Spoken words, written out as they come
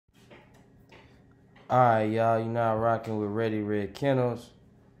Alright, y'all, you now rocking with Readyredkennels,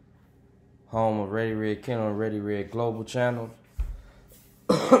 home of Readyredkennel and Ready Red Global channels.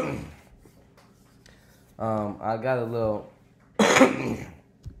 I got a little,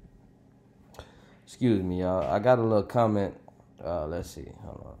 excuse me, y'all. I got a little comment. Let's see,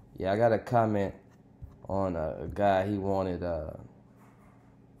 hold on. Yeah, I got a comment on a guy. He wanted,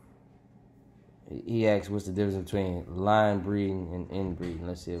 he asked what's the difference between line breeding and inbreeding.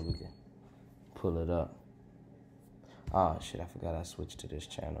 Let's see if we can pull it up. Oh shit, I forgot I switched to this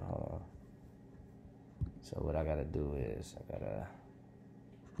channel. Hold on. So what I gotta do is I gotta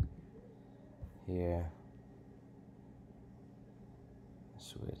here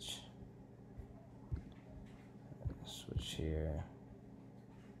switch here.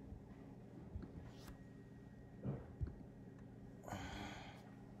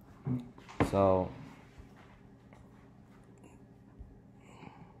 So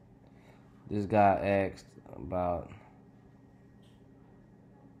this guy asked about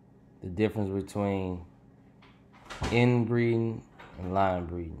the difference between inbreeding and line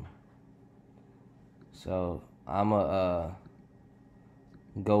breeding. So I'ma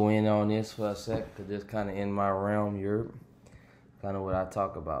go in on this for a sec, because this kind of in my realm, Europe, kind of what I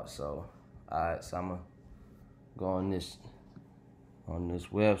talk about. So alright, so I'ma go on this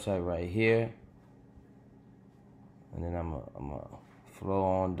website right here, and then I'ma flow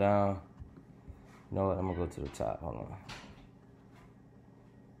on down. You know what? I'm gonna go to the top. Hold on.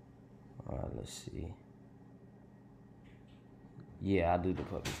 Alright, let's see. Yeah, I'll do the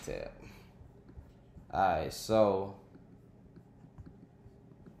PUPS tab. Alright, so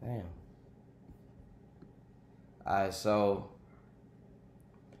damn. Alright, so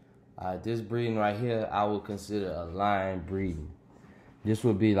this breeding right here, I would consider a line breeding. This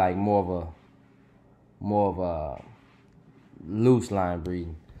would be like more of a loose line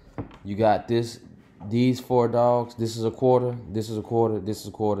breeding. You got these 4 dogs. This is a quarter. This is a quarter. This is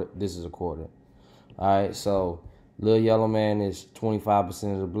a quarter. This is a quarter. All right. So Little Yellow Man is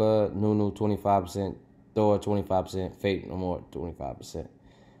 25% of the blood. Nunu 25%. Thor 25%. Fate No More 25%.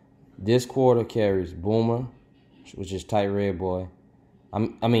 This quarter carries Boomer, which is tight red boy.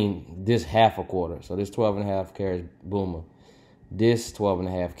 I mean this half a quarter. So this 12.5 carries Boomer. This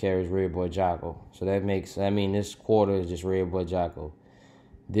 12.5 carries Red Boy Jocko. So that means this quarter is just Red Boy Jocko.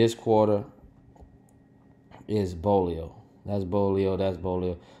 This quarter is Bolio. That's Bolio. That's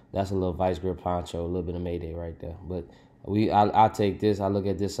Bolio. That's a little Vice Grip Poncho, a little bit of Mayday right there. But I take this. I look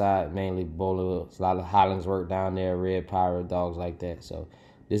at this side, mainly Bolio. It's a lot of Highlands work down there, Red Pirate, dogs like that. So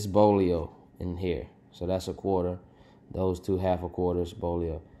this is Bolio in here. So that's a quarter. Those two half a quarters,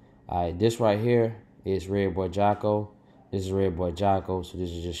 Bolio. All right, this right here is Red Boy Jocko. This is Red Boy Jocko, so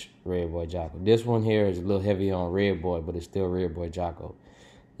this is just Red Boy Jocko. This one here is a little heavy on Red Boy, but it's still Red Boy Jocko.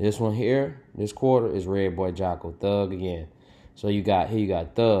 This one here, this quarter, is Red Boy Jocko. Thug again. So you got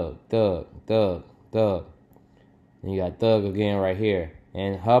Thug. Then you got Thug again right here.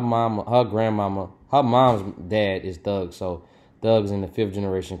 And her mom's dad is Thug. So Thug's in the 5th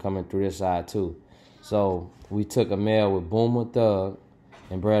generation coming through this side too. So we took a male with Boomer Thug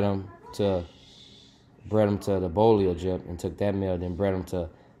and bred him to the Bolio Jip, and took that male, then bred him to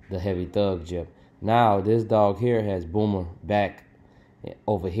the heavy Thug Jip. Now this dog here has Boomer back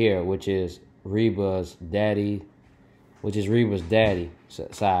over here, which is Reba's daddy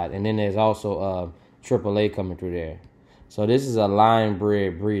side, and then there's also AAA coming through there. So this is a line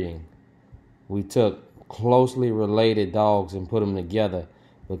bred breeding. We took closely related dogs and put them together,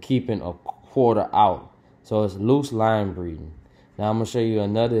 but keeping a quarter out. So it's loose line breeding. Now I'm gonna show you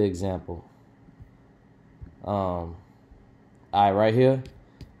another example. All right, right here,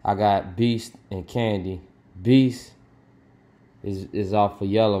 I got Beast and Candy. Beast is off for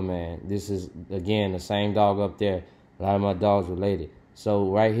Yellow Man. This is, again, the same dog up there. A lot of my dogs related.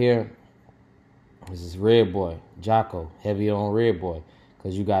 So right here, this is Red Boy Jocko, heavy on Red Boy,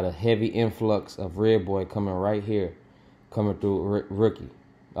 because you got a heavy influx of Red Boy coming right here, coming through Rookie.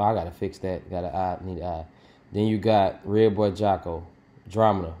 Oh, I gotta fix that. Need an eye. Then you got Red Boy Jocko,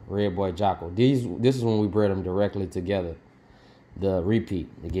 Dromeda, Red Boy Jocko. This is when we bred them directly together, the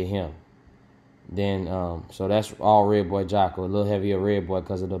repeat to get him. Then so that's all Red Boy Jocko, a little heavier Red Boy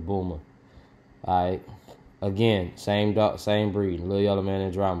because of the Boomer. All right, again, same dog, same breed, Little Yellow Man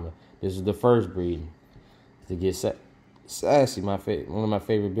and Dromeda. This is the first breed to get Sassy, one of my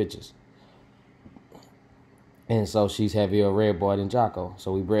favorite bitches. And so she's heavier Red Boy than Jocko.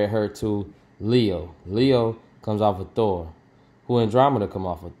 So we bred her to Leo. Leo comes off of Thor. Who Andromeda come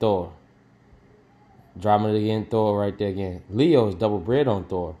off of Thor. Andromeda again, Thor right there again. Leo is double bred on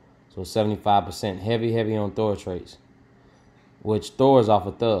Thor. So 75% heavy on Thor traits. which Thor is off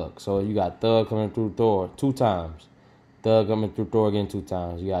of Thug. So you got Thug coming through Thor 2 times. Thug coming through Thor again 2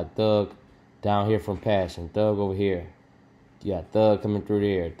 times. You got Thug down here from Passion. Thug over here. You got Thug coming through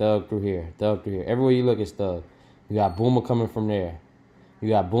there. Thug through here. Thug through here. Everywhere you look is Thug. You got Boomer coming from there. You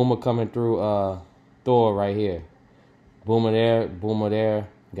got Boomer coming through Thor right here. Boomer there. Boomer there.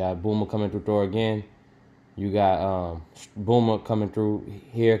 You got Boomer coming through Thor again. You got Boomer coming through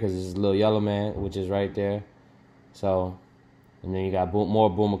here because it's Little Yellow Man, which is right there. So, and then you got more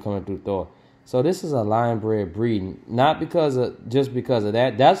Boomer coming through Thor. So this is a line bred breeding, not because of just because of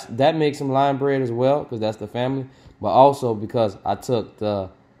that. That makes them line bred as well because that's the family, but also because I took the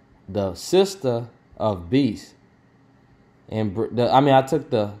sister of Beast, and I took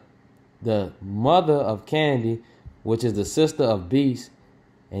the mother of Candy, which is the sister of Beast,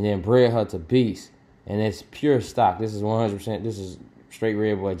 and then bred her to Beast. And it's pure stock. This is 100%. This is straight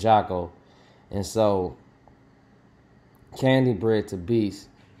Red Boy Jocko. And so Candy bred to Beast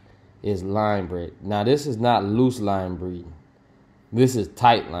is line bred. Now this is not loose line breeding. This is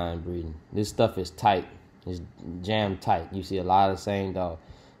tight line breeding. This stuff is tight. It's jam tight. You see a lot of the same dog.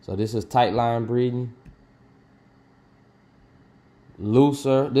 So this is tight line breeding.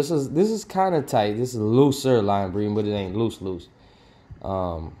 Looser. This is kind of tight. This is looser line breeding, but it ain't loose.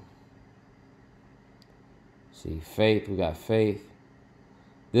 See, Faith, we got Faith.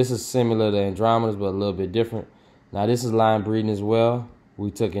 This is similar to Andromeda's, but a little bit different. Now, this is line breeding as well. We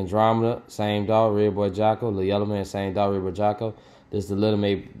took Andromeda, same dog, Red Boy Jocko. Little Yellow Man, same dog, Red Boy Jocko. This is the little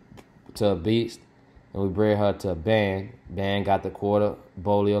mate to a Beast, and we bred her to a Band. Band got the quarter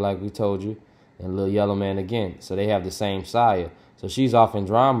Bolio, like we told you, and Little Yellow Man again. So they have the same sire. So she's off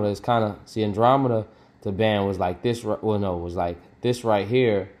Andromeda. It's kind of, see, Andromeda to Band was like this, well, no, it was like this right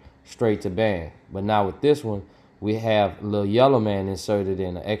here, straight to Band. But now with this one, we have Little Yellow Man inserted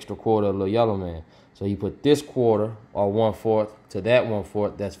in, an extra quarter of Little Yellow Man. So you put this quarter, or 1/4, to that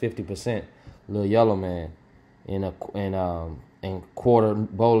 1/4, that's 50% Little Yellow Man, and quarter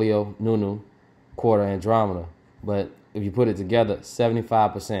Bolio, Nunu, quarter Andromeda. But if you put it together,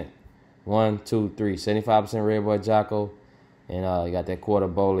 75%. 1, 2, 3. 75% Red Boy Jocko, and you got that quarter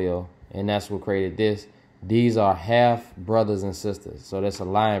Bolio, and that's what created this. These are half brothers and sisters, so that's a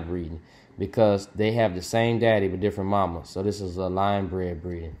line breeding because they have the same daddy but different mama. So this is a line bred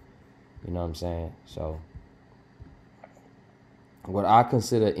breeding. You know what I'm saying? So what I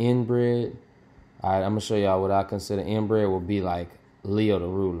consider inbred, all right, I'm going to show y'all what I consider inbred will be like Leo the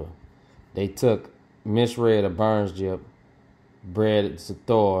Ruler. They took misread a Burns Jip, bred it to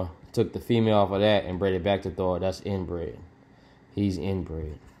Thor, took the female off of that and bred it back to Thor. That's inbred. He's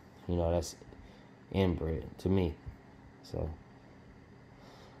inbred. You know, that's inbred to me. So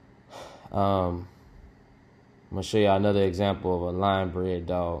I'm going to show y'all another example of a line bred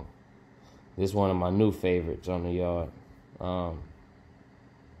dog. This is one of my new favorites on the yard.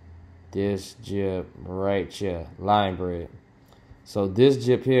 This Jip right here, line bred. So this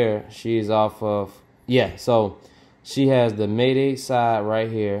Jip here, she's off of, yeah, so she has the Mayday side right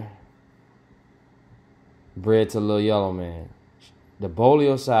here, bred to Little Yellow Man. The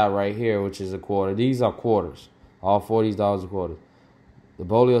Bolio side right here, which is a quarter. These are quarters. All 4 of these dogs are quarters. The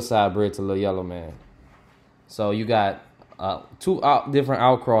Bolio side bred to Little Yellow Man. So you got 2 different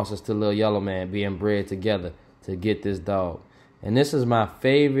outcrosses to Little Yellow Man being bred together to get this dog. And this is my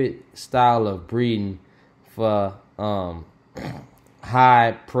favorite style of breeding for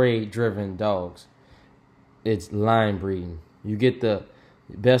high prey driven dogs. It's line breeding. You get the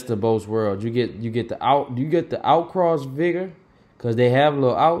best of both worlds. You get the outcross vigor because they have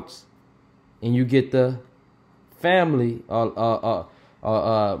little outs, and you get the family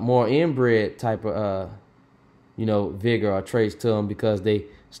more inbred type of vigor or traits to them because they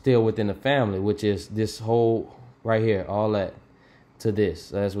still within the family, which is this whole right here, all that to this.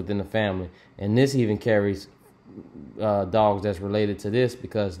 So that's within the family, and this even carries dogs that's related to this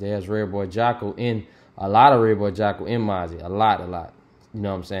because there's Red Boy Jocko in a lot of Red Boy Jocko in Mozzie, a lot. You know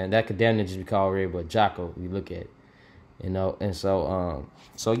what I'm saying? That could damn near just be called Red Boy Jocko if you look at it. You know, and so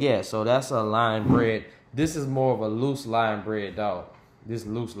yeah, so that's a line bred. This is more of a loose line bred dog. This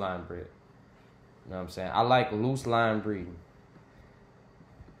loose line bred. You know what I'm saying? I like loose line breeding.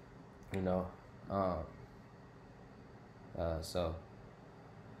 You know, so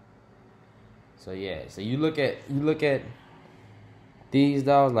yeah. So you look at these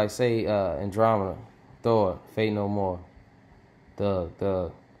dogs, like say Andromeda, Thor, Fate No More.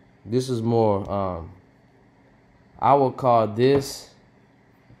 This is more I would call this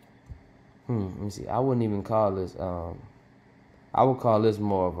let me see. I wouldn't even call this I would call this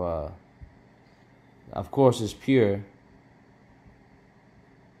more of course it's pure,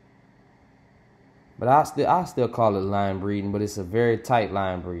 But I still call it line breeding, but it's a very tight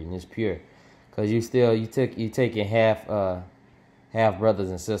line breeding. It's pure, cause you taking half brothers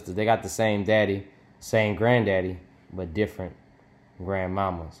and sisters. They got the same daddy, same granddaddy, but different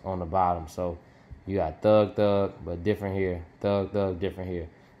grandmamas on the bottom. So you got Thug, but different here. Thug, different here.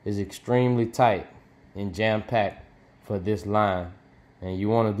 It's extremely tight and jam packed for this line. And you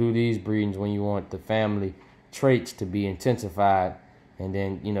want to do these breedings when you want the family traits to be intensified, and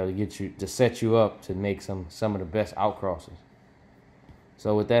then to set you up to make some of the best outcrosses.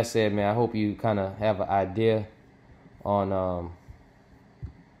 So with that said, man, I hope you kind of have an idea on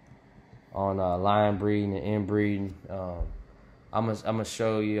line breeding and inbreeding. I'm gonna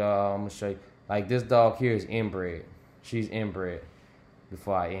show you. Like this dog here is inbred. She's inbred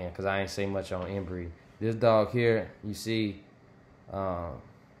before I end, because I ain't say much on inbreeding. This dog here, you see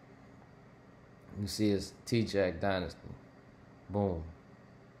it's T-Jack Dynasty. Boom.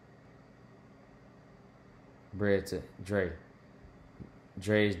 Bred to Dre.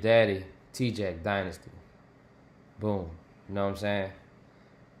 Dre's daddy, T-Jack Dynasty. Boom. You know what I'm saying?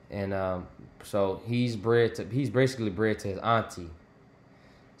 And so he's basically bred to his auntie.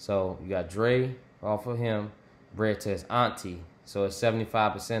 So you got Dre off of him, bred to his auntie. So it's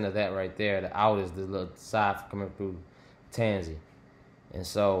 75% of that right there. The out is the little side coming through Tansy. And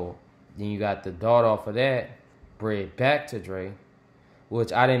so then you got the daughter off of that, bred back to Dre,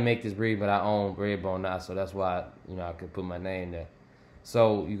 which I didn't make this breed, but I own Redbone now, so that's why I could put my name there.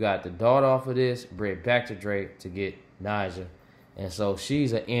 So you got the daughter off of this, bred back to Dre to get Naja. And so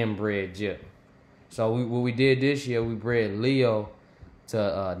she's an inbred Jip. So what we did this year, we bred Leo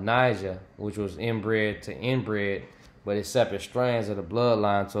to Naja, which was inbred to inbred, but it's separate strands of the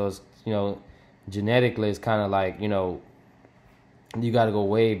bloodline. So it's, genetically it's kind of like, you got to go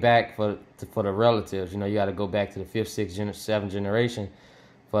way back for the relatives. You got to go back to the 5th, 6th, 7th generation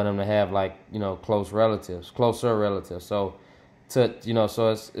for them to have closer relatives. So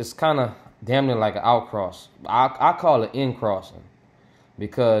so it's kind of damn near like an outcross. I call it in-crossing,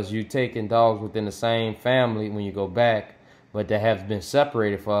 because you're taking dogs within the same family when you go back, but that have been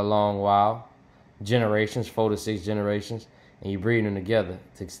separated for a long while, generations, 4 to 6 generations, and you breed them together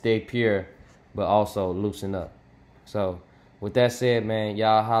to stay pure, but also loosen up. So with that said, man,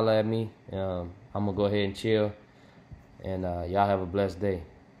 y'all holler at me. I'm going to go ahead and chill, and y'all have a blessed day.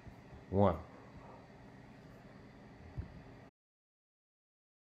 1.